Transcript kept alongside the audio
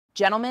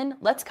Gentlemen,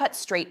 let's cut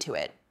straight to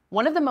it.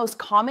 One of the most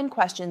common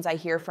questions I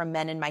hear from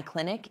men in my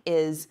clinic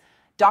is,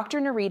 Dr.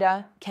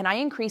 Nerita, can I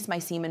increase my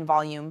semen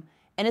volume?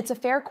 And it's a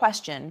fair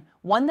question,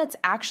 one that's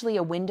actually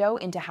a window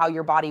into how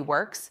your body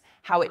works,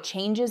 how it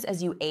changes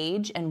as you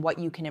age, and what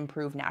you can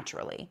improve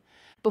naturally.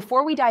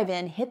 Before we dive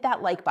in, hit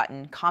that like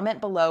button,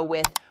 comment below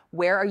with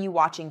where are you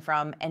watching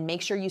from, and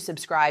make sure you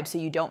subscribe so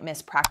you don't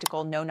miss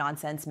practical,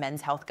 no-nonsense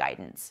men's health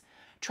guidance.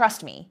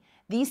 Trust me,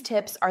 these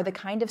tips are the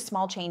kind of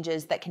small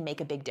changes that can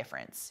make a big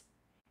difference.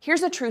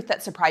 Here's a truth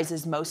that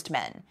surprises most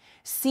men.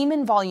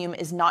 Semen volume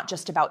is not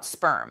just about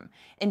sperm.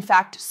 In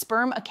fact,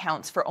 sperm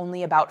accounts for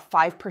only about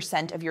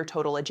 5% of your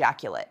total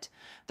ejaculate.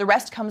 The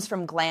rest comes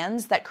from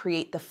glands that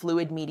create the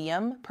fluid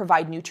medium,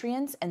 provide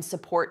nutrients, and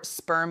support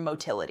sperm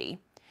motility.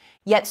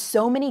 Yet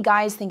so many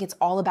guys think it's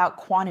all about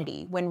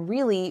quantity, when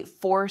really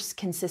force,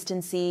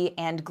 consistency,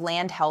 and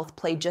gland health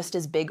play just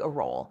as big a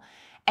role.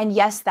 And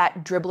yes,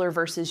 that dribbler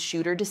versus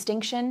shooter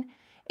distinction,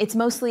 it's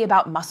mostly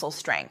about muscle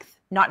strength,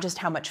 not just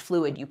how much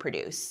fluid you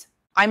produce.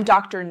 I'm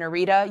Dr.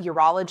 Nerita,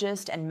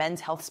 urologist and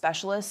men's health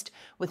specialist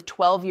with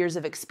 12 years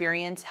of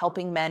experience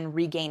helping men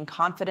regain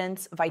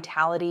confidence,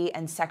 vitality,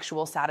 and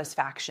sexual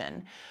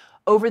satisfaction.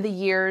 Over the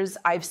years,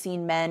 I've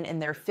seen men in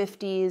their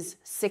 50s,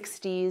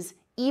 60s,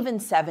 even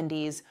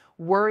 70s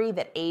worry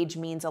that age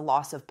means a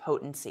loss of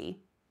potency.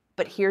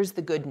 But here's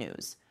the good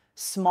news.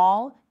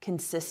 Small,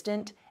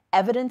 consistent,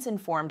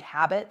 evidence-informed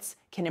habits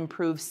can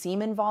improve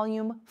semen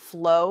volume,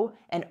 flow,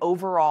 and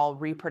overall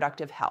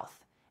reproductive health.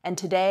 And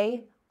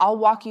today, I'll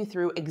walk you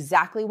through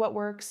exactly what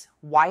works,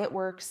 why it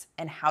works,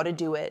 and how to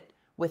do it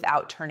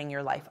without turning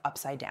your life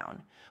upside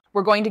down.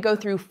 We're going to go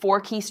through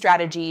 4 key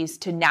strategies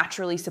to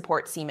naturally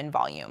support semen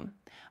volume.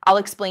 I'll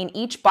explain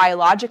each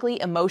biologically,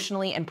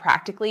 emotionally, and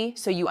practically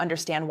so you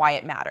understand why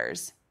it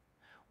matters.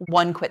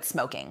 1. Quit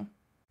smoking.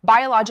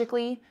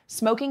 Biologically,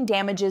 smoking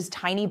damages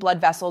tiny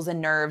blood vessels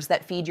and nerves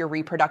that feed your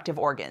reproductive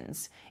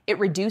organs. It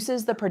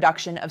reduces the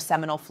production of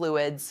seminal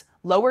fluids,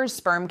 lowers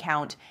sperm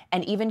count,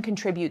 and even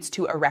contributes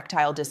to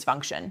erectile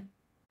dysfunction.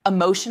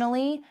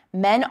 Emotionally,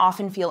 men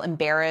often feel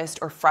embarrassed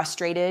or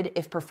frustrated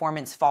if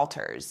performance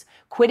falters.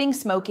 Quitting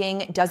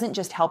smoking doesn't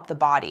just help the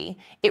body,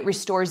 it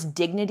restores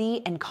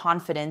dignity and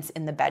confidence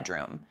in the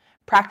bedroom.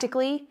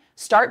 Practically,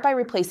 start by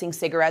replacing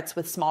cigarettes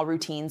with small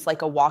routines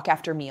like a walk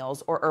after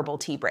meals or herbal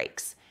tea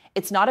breaks.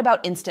 It's not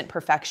about instant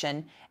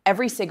perfection.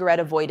 Every cigarette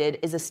avoided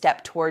is a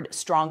step toward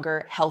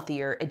stronger,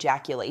 healthier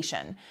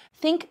ejaculation.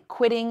 Think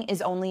quitting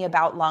is only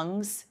about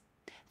lungs?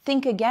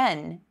 Think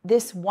again.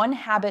 This one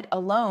habit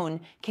alone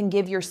can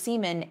give your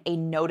semen a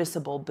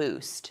noticeable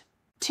boost.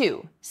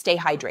 2. Stay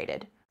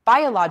hydrated.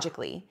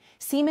 Biologically,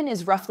 semen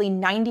is roughly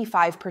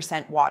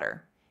 95%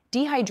 water.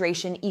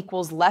 Dehydration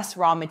equals less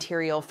raw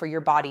material for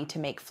your body to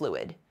make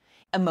fluid.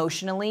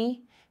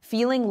 Emotionally,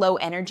 feeling low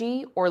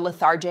energy or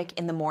lethargic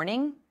in the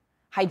morning?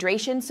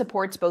 Hydration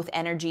supports both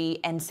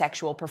energy and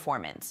sexual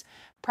performance.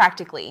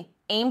 Practically,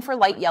 aim for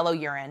light yellow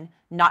urine,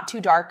 not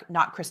too dark,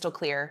 not crystal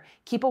clear.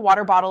 Keep a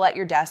water bottle at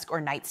your desk or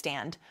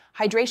nightstand.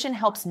 Hydration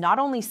helps not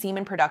only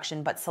semen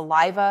production, but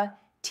saliva,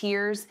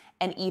 tears,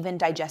 and even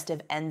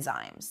digestive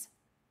enzymes.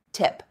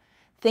 Tip: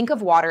 think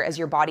of water as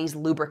your body's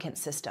lubricant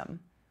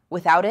system.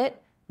 Without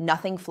it,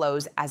 nothing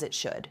flows as it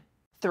should.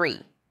 3.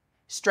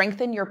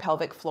 Strengthen your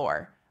pelvic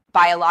floor.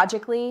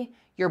 Biologically,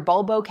 your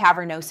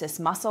bulbocavernosus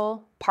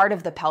muscle, part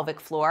of the pelvic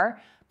floor,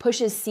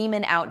 pushes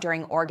semen out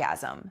during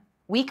orgasm.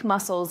 Weak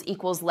muscles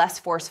equals less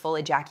forceful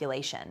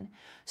ejaculation.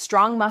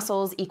 Strong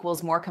muscles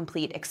equals more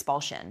complete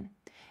expulsion.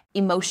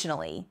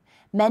 Emotionally,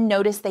 men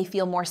notice they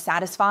feel more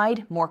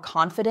satisfied, more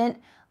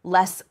confident,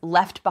 less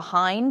left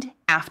behind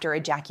after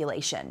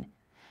ejaculation.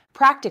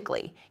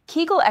 Practically,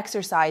 Kegel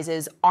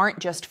exercises aren't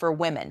just for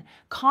women.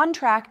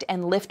 Contract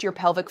and lift your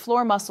pelvic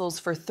floor muscles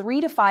for 3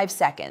 to 5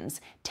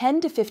 seconds, 10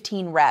 to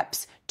 15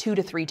 reps, 2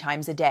 to 3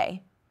 times a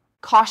day.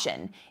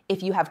 Caution: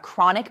 if you have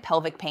chronic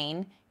pelvic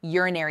pain,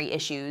 urinary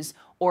issues,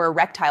 or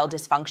erectile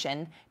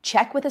dysfunction,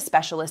 check with a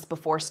specialist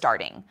before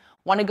starting.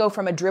 Want to go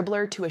from a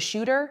dribbler to a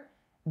shooter?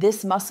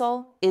 This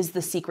muscle is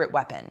the secret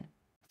weapon.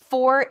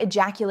 4.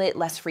 Ejaculate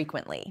less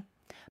frequently.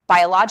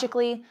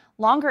 Biologically,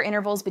 longer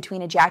intervals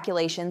between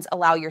ejaculations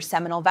allow your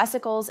seminal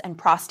vesicles and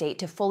prostate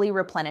to fully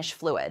replenish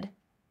fluid.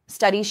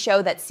 Studies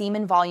show that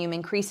semen volume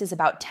increases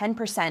about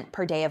 10%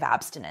 per day of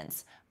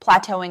abstinence,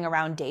 plateauing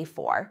around day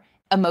 4.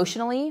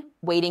 Emotionally,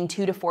 waiting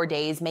 2 to 4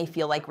 days may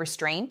feel like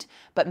restraint,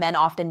 but men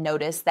often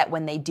notice that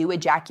when they do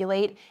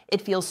ejaculate,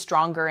 it feels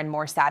stronger and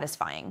more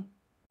satisfying.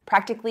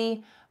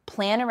 Practically,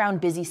 plan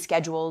around busy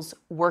schedules,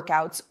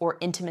 workouts, or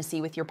intimacy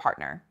with your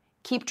partner.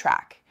 Keep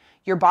track.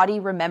 Your body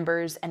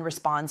remembers and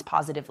responds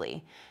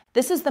positively.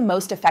 This is the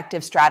most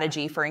effective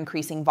strategy for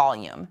increasing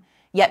volume,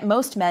 yet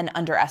most men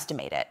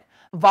underestimate it.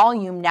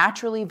 Volume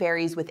naturally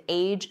varies with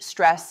age,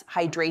 stress,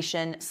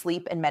 hydration,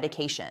 sleep, and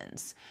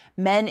medications.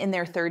 Men in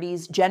their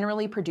 30s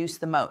generally produce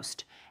the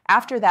most.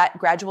 After that,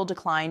 gradual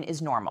decline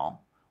is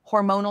normal.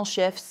 Hormonal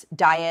shifts,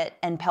 diet,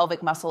 and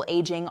pelvic muscle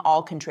aging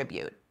all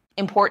contribute.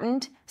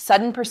 Important,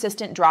 sudden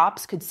persistent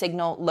drops could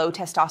signal low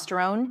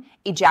testosterone,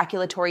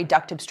 ejaculatory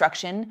duct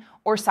obstruction,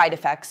 or side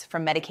effects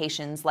from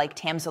medications like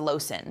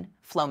tamsulosin,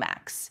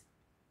 Flomax.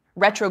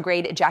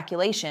 Retrograde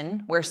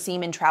ejaculation, where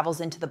semen travels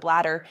into the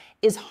bladder,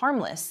 is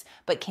harmless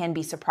but can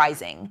be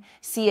surprising.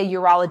 See a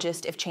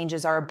urologist if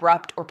changes are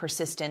abrupt or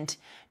persistent.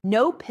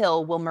 No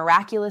pill will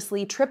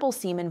miraculously triple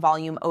semen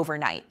volume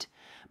overnight,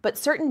 but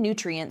certain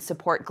nutrients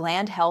support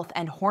gland health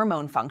and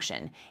hormone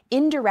function,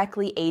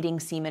 indirectly aiding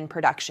semen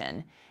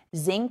production.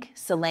 Zinc,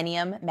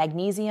 selenium,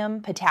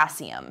 magnesium,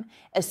 potassium,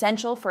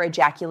 essential for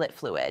ejaculate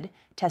fluid,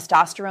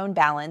 testosterone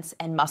balance,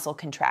 and muscle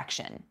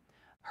contraction.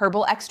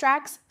 Herbal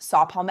extracts,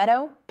 saw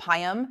palmetto,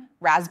 pium,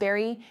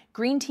 raspberry,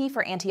 green tea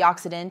for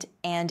antioxidant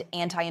and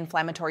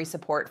anti-inflammatory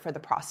support for the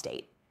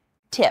prostate.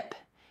 Tip: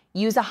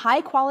 use a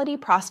high-quality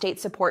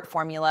prostate support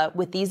formula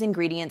with these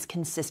ingredients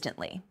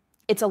consistently.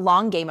 It's a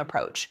long game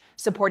approach,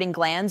 supporting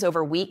glands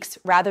over weeks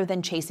rather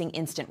than chasing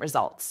instant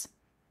results.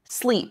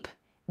 Sleep.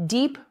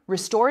 Deep,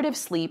 restorative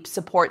sleep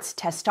supports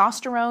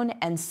testosterone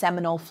and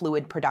seminal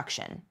fluid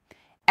production.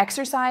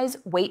 Exercise,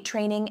 weight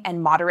training,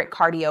 and moderate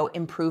cardio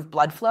improve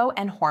blood flow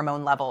and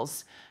hormone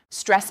levels.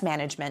 Stress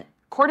management.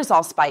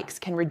 Cortisol spikes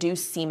can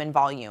reduce semen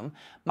volume.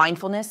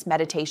 Mindfulness,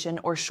 meditation,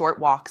 or short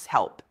walks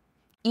help.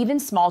 Even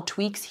small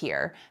tweaks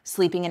here,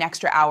 sleeping an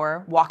extra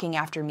hour, walking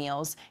after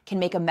meals, can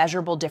make a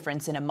measurable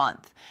difference in a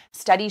month.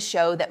 Studies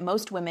show that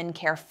most women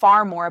care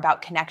far more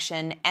about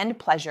connection and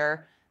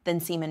pleasure than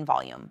semen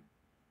volume.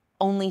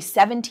 Only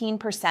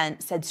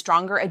 17% said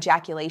stronger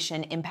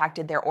ejaculation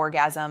impacted their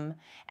orgasm,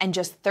 and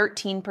just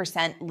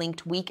 13%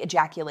 linked weak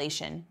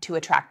ejaculation to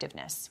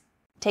attractiveness.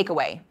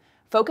 Takeaway: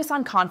 focus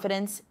on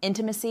confidence,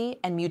 intimacy,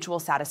 and mutual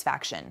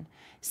satisfaction.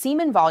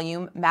 Semen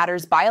volume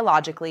matters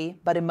biologically,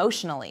 but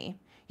emotionally,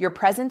 your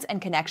presence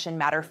and connection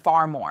matter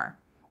far more.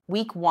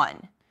 Week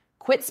 1,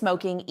 quit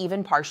smoking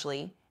even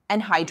partially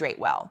and hydrate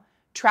well.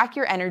 Track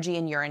your energy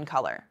and urine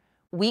color.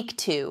 Week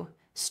 2,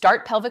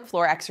 start pelvic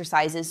floor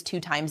exercises 2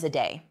 times a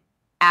day.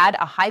 Add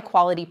a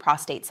high-quality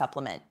prostate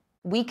supplement.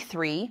 Week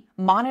 3,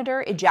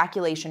 monitor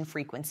ejaculation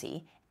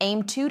frequency.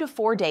 Aim 2 to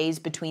 4 days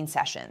between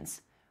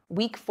sessions.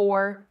 Week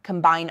 4,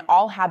 combine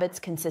all habits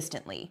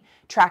consistently.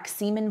 Track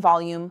semen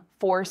volume,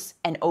 force,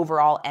 and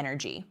overall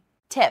energy.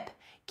 Tip: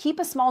 keep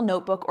a small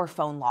notebook or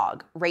phone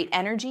log. Rate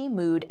energy,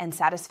 mood, and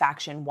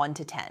satisfaction 1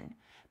 to 10.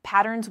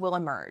 Patterns will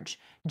emerge.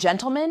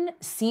 Gentlemen,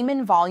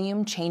 semen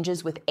volume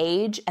changes with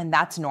age, and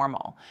that's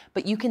normal,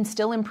 but you can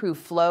still improve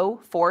flow,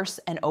 force,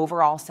 and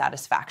overall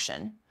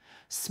satisfaction.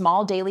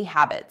 Small daily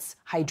habits,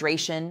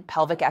 hydration,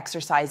 pelvic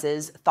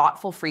exercises,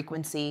 thoughtful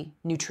frequency,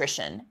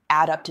 nutrition,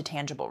 add up to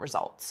tangible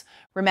results.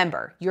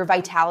 Remember, your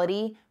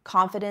vitality,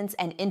 confidence,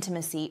 and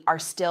intimacy are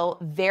still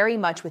very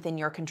much within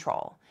your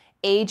control.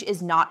 Age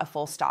is not a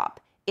full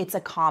stop. It's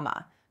a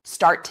comma.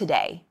 Start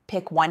today.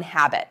 Pick one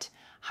habit.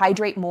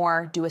 Hydrate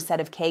more, do a set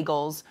of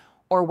Kegels,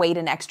 or wait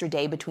an extra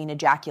day between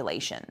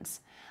ejaculations.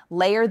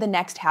 Layer the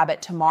next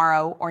habit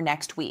tomorrow or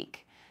next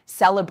week.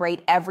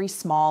 Celebrate every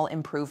small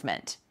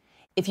improvement.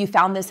 If you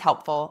found this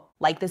helpful,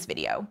 like this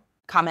video,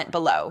 comment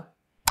below.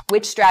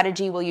 Which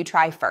strategy will you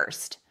try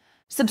first?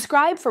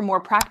 Subscribe for more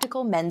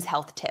practical men's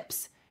health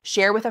tips.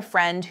 Share with a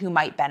friend who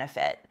might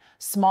benefit.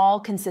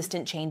 Small,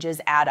 consistent changes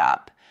add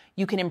up.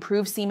 You can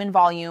improve semen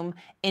volume,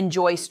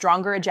 enjoy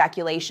stronger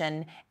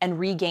ejaculation, and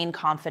regain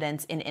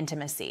confidence in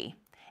intimacy.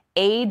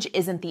 Age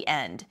isn't the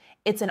end.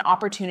 It's an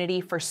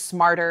opportunity for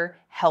smarter,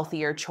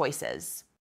 healthier choices.